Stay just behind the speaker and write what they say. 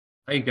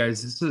Hi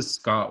guys, this is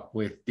Scott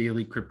with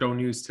Daily Crypto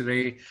News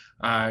today.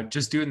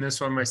 Just doing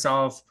this one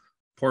myself.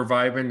 Poor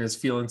Vibin is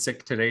feeling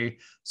sick today,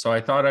 so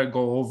I thought I'd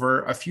go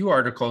over a few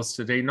articles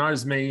today, not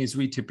as many as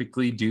we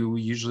typically do.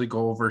 We usually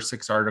go over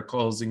 6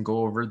 articles and go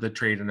over the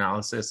trade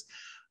analysis.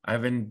 I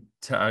haven't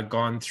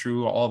gone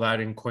through all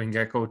that in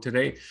CoinGecko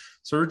today,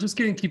 so we're just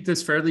going to keep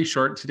this fairly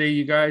short today,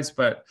 you guys,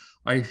 but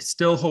I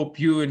still hope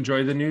you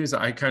enjoy the news.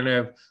 I kind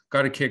of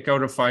got a kick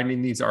out of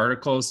finding these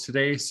articles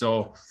today,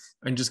 so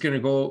I'm just going to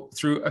go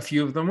through a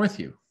few of them with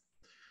you.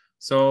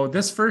 So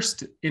this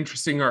first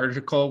interesting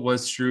article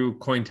was through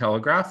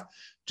Cointelegraph.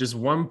 Just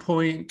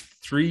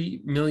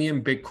 1.3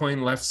 million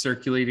Bitcoin left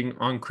circulating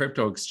on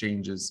crypto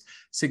exchanges.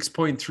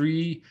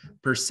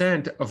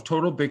 6.3% of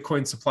total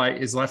Bitcoin supply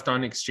is left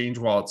on exchange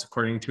wallets,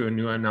 according to a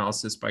new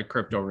analysis by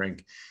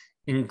CryptoRank.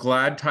 In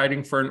glad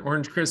tiding for an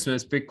orange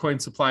Christmas,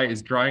 Bitcoin supply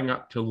is drying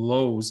up to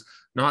lows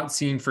not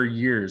seen for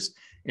years.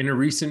 In a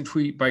recent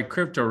tweet by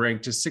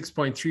CryptoRank, just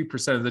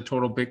 6.3% of the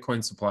total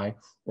Bitcoin supply,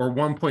 or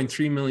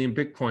 1.3 million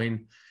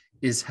Bitcoin,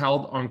 is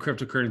held on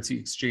cryptocurrency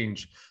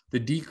exchange. The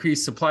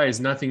decreased supply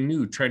is nothing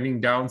new, trending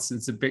down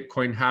since the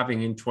Bitcoin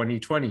halving in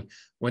 2020,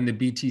 when the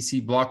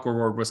BTC block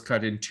reward was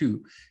cut in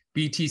two.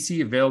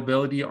 BTC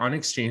availability on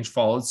exchange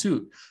followed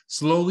suit,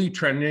 slowly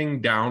trending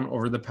down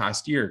over the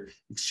past year.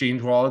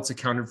 Exchange wallets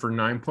accounted for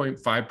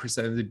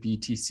 9.5% of the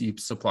BTC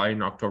supply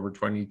in October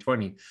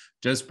 2020,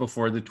 just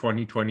before the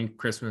 2020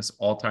 Christmas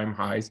all-time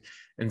highs,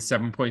 and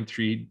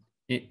 7.3%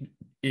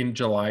 in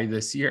July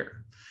this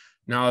year.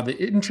 Now, the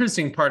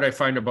interesting part I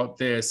find about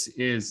this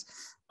is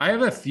I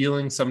have a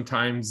feeling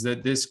sometimes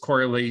that this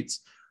correlates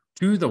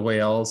to the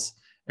whales,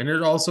 and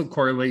it also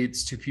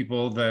correlates to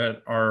people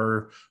that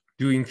are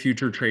doing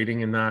future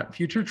trading, and that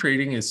future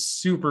trading is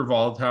super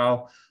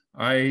volatile.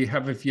 I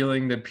have a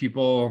feeling that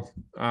people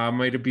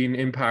might have been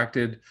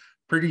impacted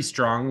pretty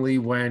strongly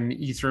when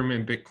Ethereum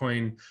and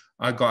Bitcoin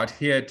got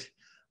hit.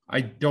 I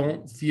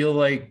don't feel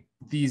like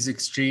these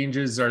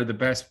exchanges are the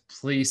best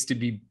place to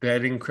be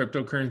betting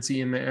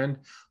cryptocurrency in the end.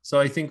 So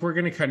I think we're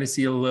going to kind of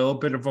see a little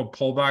bit of a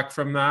pullback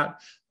from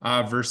that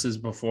versus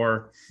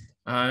before.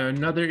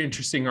 Another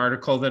interesting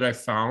article that I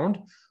found,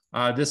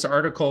 this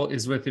article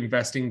is with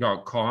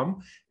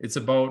investing.com. It's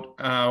about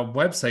a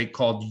website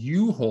called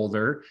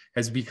YouHolder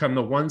has become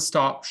the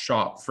one-stop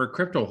shop for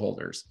crypto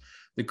holders.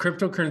 The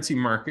cryptocurrency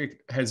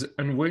market has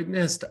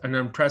witnessed an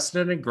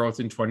unprecedented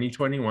growth in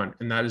 2021,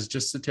 and that is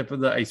just the tip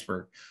of the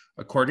iceberg.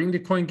 According to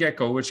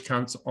CoinGecko, which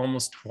counts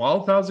almost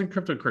 12,000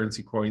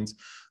 cryptocurrency coins,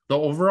 the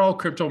overall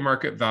crypto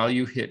market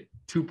value hit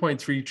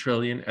 2.3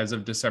 trillion as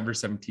of December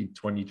 17,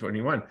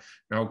 2021.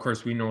 Now, of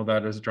course, we know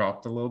that has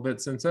dropped a little bit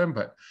since then,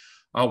 but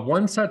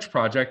one such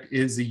project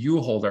is the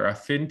YouHolder, a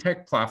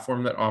fintech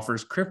platform that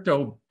offers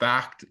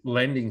crypto-backed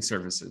lending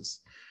services.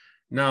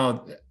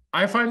 Now,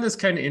 I find this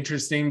kind of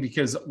interesting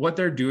because what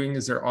they're doing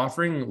is they're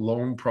offering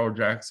loan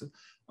project,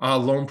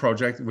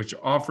 which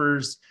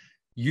offers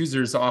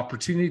users the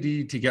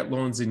opportunity to get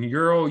loans in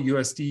Euro,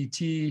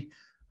 USDT,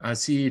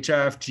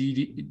 CHF,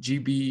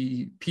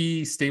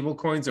 GBP,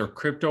 stablecoins, or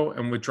crypto,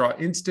 and withdraw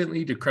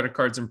instantly to credit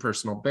cards and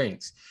personal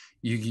banks.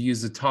 You can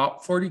use the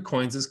top 40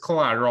 coins as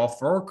collateral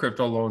for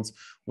crypto loans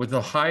with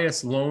the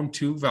highest loan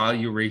to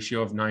value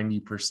ratio of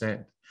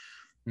 90%.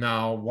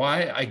 Now,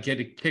 why I get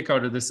a kick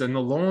out of this, and the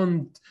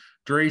loan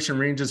duration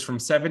ranges from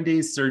 7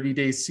 days, 30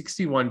 days,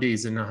 61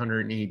 days, and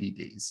 180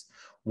 days.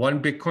 One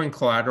Bitcoin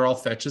collateral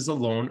fetches a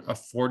loan of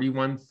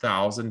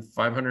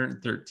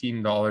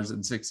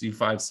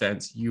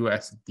 $41,513.65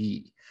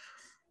 USD.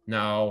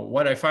 Now,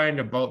 what I find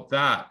about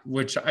that,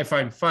 which I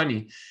find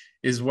funny,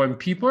 is when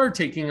people are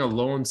taking a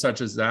loan such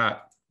as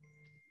that,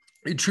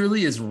 it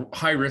truly is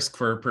high risk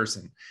for a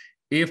person.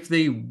 If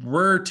they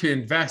were to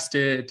invest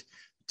it,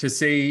 to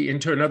say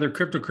into another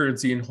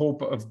cryptocurrency in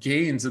hope of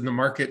gains and the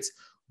markets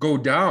go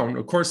down,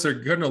 of course, they're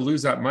going to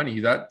lose that money.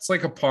 That's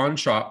like a pawn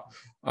shop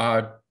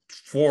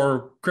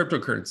for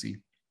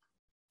cryptocurrency.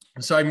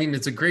 So, I mean,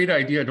 it's a great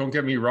idea. Don't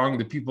get me wrong.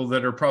 The people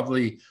that are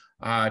probably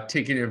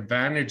taking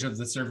advantage of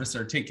the service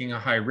are taking a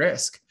high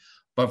risk.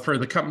 But for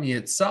the company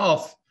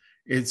itself,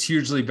 it's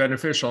hugely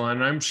beneficial.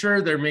 And I'm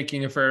sure they're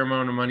making a fair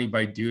amount of money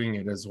by doing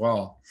it as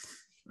well.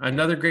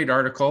 Another great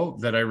article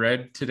that I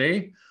read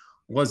today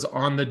was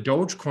on the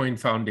DogeCoin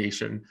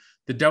Foundation.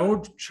 The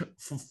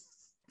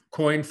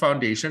DogeCoin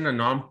Foundation, a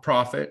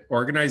nonprofit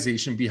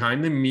organization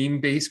behind the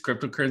meme-based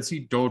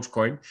cryptocurrency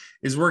Dogecoin,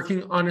 is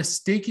working on a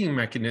staking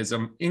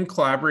mechanism in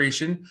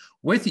collaboration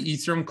with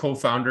Ethereum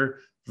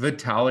co-founder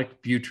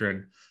Vitalik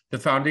Buterin. The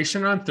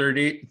foundation on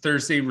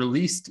Thursday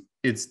released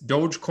its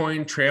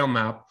Dogecoin Trail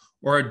Map,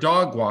 or a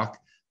dog walk,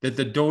 that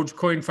the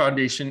DogeCoin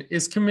Foundation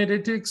is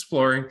committed to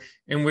exploring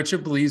and which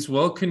it believes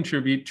will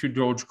contribute to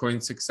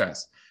Dogecoin's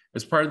success.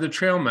 As part of the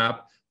trail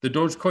map, the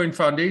DogeCoin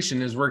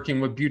Foundation is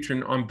working with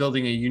Buterin on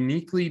building a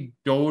uniquely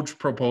Doge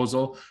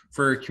proposal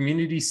for a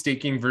community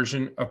staking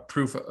version of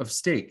proof of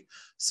stake.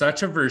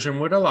 Such a version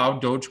would allow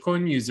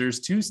Dogecoin users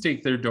to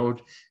stake their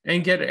Doge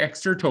and get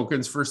extra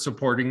tokens for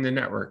supporting the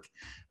network.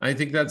 I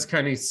think that's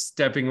kind of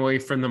stepping away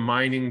from the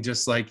mining,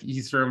 just like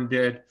Ethereum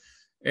did.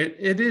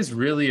 It is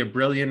really a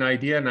brilliant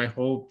idea, and I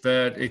hope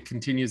that it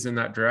continues in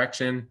that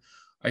direction.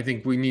 I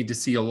think we need to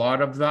see a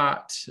lot of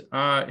that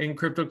in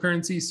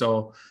cryptocurrency.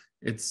 So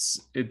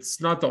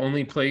it's not the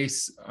only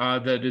place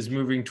that is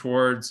moving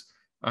towards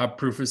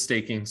proof of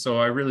staking. So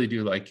I really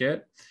do like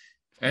it.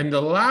 And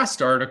the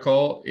last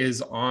article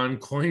is on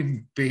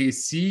Coinbase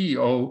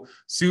CEO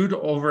sued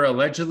over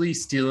allegedly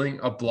stealing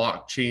a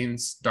blockchain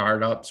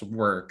startup's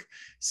work.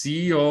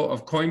 CEO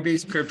of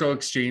Coinbase crypto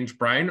exchange,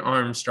 Brian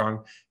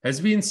Armstrong,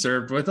 has been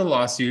served with a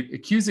lawsuit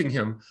accusing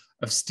him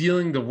of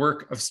stealing the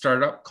work of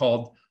startup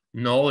called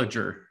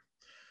Knowledger.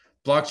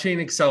 Blockchain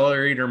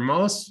accelerator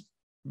Mouse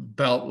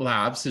Belt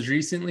Labs has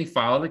recently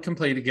filed a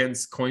complaint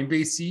against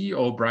Coinbase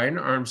CEO Brian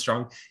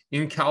Armstrong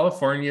in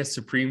California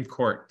Supreme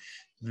Court.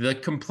 The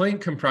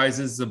complaint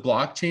comprises the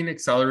blockchain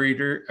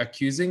accelerator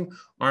accusing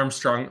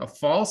Armstrong of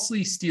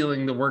falsely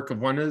stealing the work of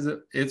one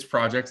of its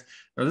projects.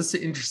 Now, this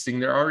is interesting.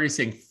 They're already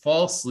saying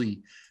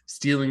falsely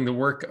stealing the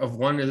work of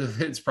one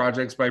of its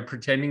projects by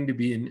pretending to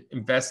be an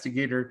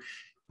investor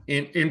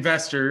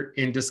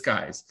in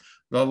disguise.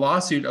 The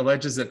lawsuit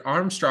alleges that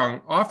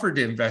Armstrong offered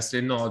to invest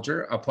in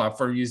Knowledger, a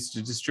platform used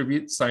to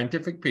distribute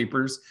scientific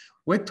papers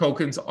with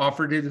tokens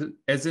offered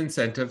as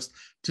incentives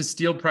to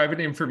steal private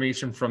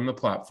information from the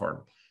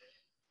platform.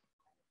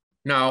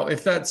 Now,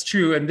 if that's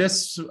true, and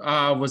this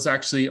was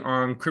actually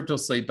on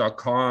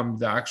cryptoslate.com,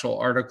 the actual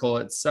article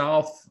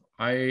itself,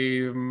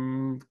 I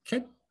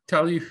can't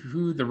tell you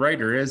who the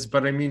writer is,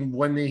 but I mean,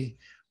 when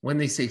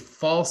they say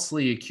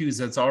falsely accused,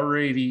 that's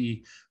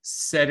already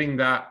setting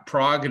that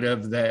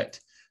prerogative that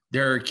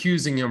they're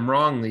accusing him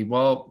wrongly.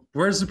 Well,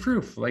 where's the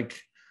proof?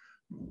 Like,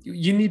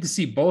 you need to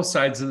see both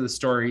sides of the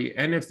story,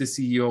 and if the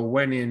CEO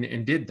went in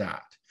and did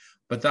that.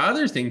 But the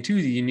other thing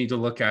too that you need to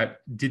look at,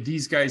 did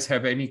these guys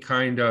have any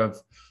kind of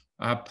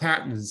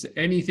patents,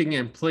 anything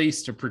in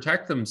place to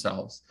protect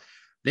themselves?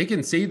 They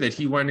can say that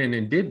he went in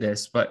and did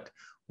this, but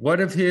what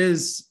if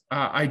his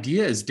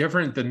idea is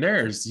different than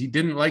theirs? He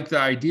didn't like the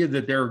idea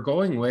that they were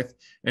going with,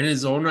 and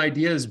his own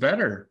idea is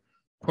better.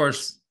 Of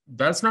course,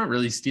 that's not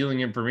really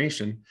stealing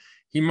information.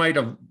 He might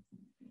have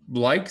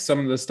liked some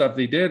of the stuff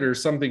they did or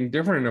something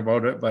different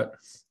about it, but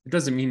it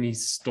doesn't mean he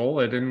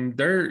stole it. And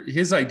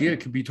his idea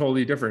could be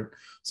totally different.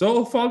 So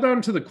it'll fall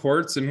down to the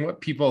courts and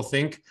what people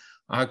think.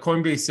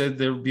 Coinbase said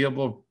they'll be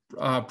able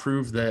to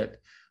prove that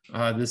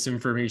this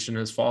information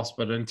is false,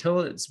 but until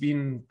it's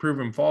been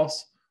proven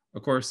false,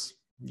 of course,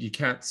 you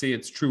can't say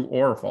it's true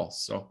or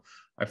false. So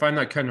I find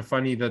that kind of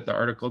funny that the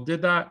article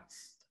did that.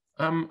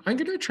 I'm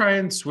going to try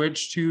and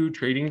switch to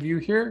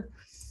TradingView here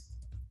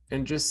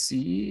and just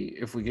see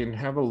if we can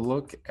have a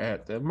look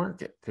at the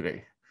market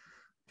today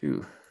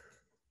too.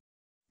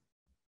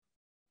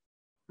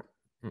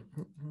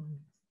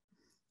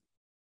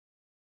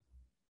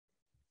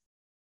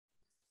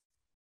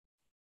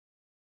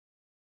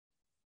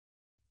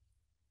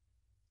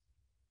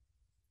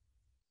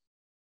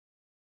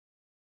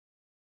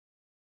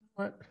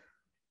 What?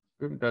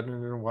 We haven't done it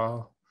in a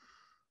while.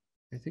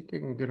 I think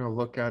I'm going to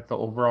look at the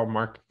overall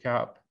market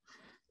cap.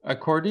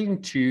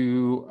 According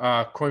to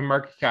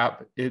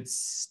CoinMarketCap, it's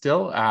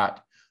still at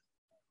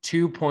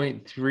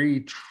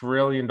 $2.3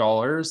 trillion,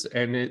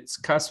 and it's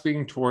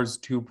cusping towards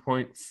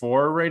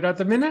 2.4 right at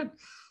the minute.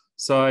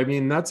 So, I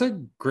mean, that's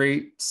a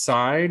great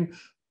sign.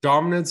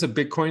 Dominance of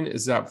Bitcoin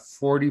is at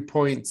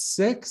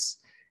 40.6,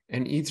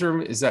 and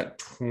Ethereum is at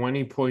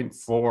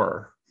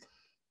 20.4.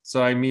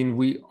 So, I mean,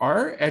 we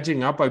are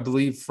edging up, I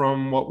believe,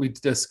 from what we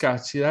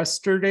discussed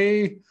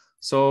yesterday.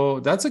 So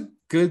that's a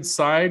good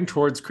sign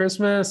towards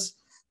Christmas.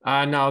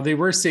 Now, they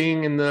were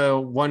saying in the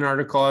one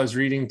article I was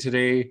reading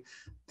today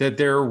that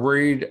they're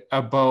worried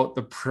about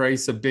the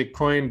price of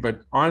Bitcoin.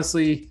 But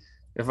honestly,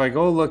 if I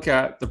go look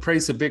at the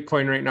price of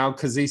Bitcoin right now,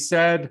 because they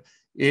said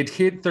it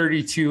hit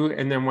 32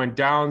 and then went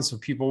down, so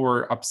people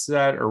were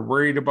upset or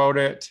worried about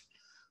it.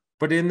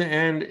 But in the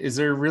end, is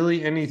there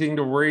really anything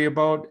to worry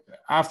about?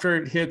 After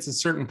it hits a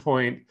certain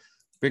point,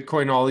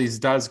 Bitcoin always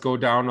does go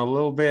down a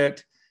little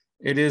bit.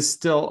 It is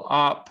still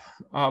up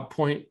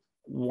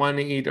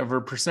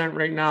 0.18%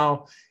 right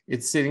now.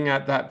 It's sitting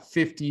at that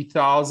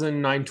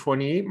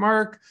 50,928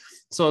 mark.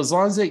 So as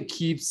long as it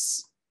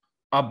keeps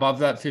above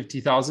that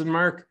 50,000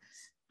 mark,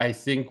 I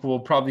think we'll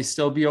probably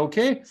still be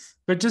okay.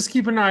 But just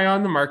keep an eye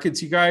on the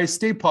markets, you guys.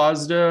 Stay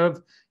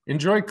positive.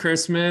 Enjoy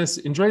Christmas.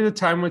 Enjoy the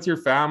time with your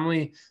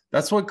family.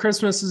 That's what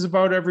Christmas is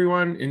about,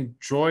 everyone.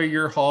 Enjoy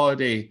your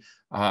holiday.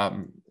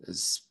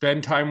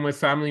 Spend time with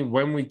family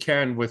when we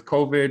can. With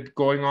COVID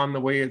going on the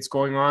way it's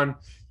going on,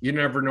 you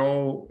never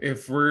know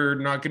if we're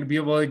not going to be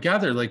able to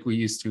gather like we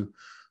used to.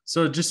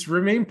 So just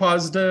remain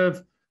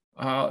positive,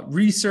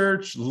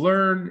 research,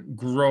 learn,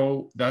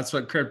 grow. That's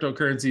what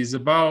cryptocurrency is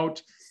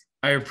about.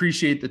 I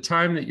appreciate the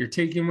time that you're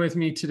taking with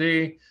me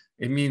today.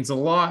 It means a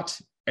lot.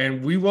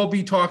 And we will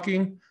be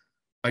talking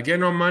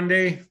again on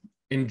Monday.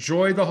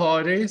 Enjoy the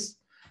holidays.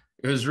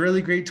 It was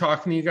really great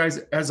talking to you guys.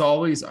 As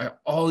always, I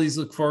always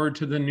look forward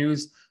to the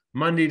news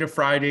Monday to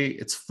Friday.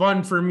 It's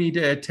fun for me to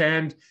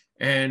attend,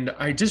 and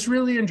I just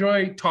really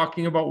enjoy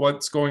talking about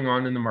what's going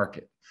on in the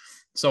market.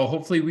 So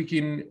hopefully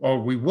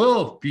we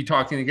will be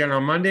talking again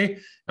on Monday.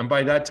 And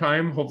by that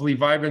time, hopefully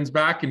Vivan's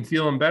back and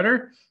feeling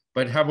better.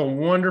 But have a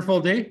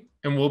wonderful day,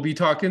 and we'll be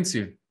talking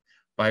soon.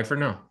 Bye for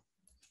now.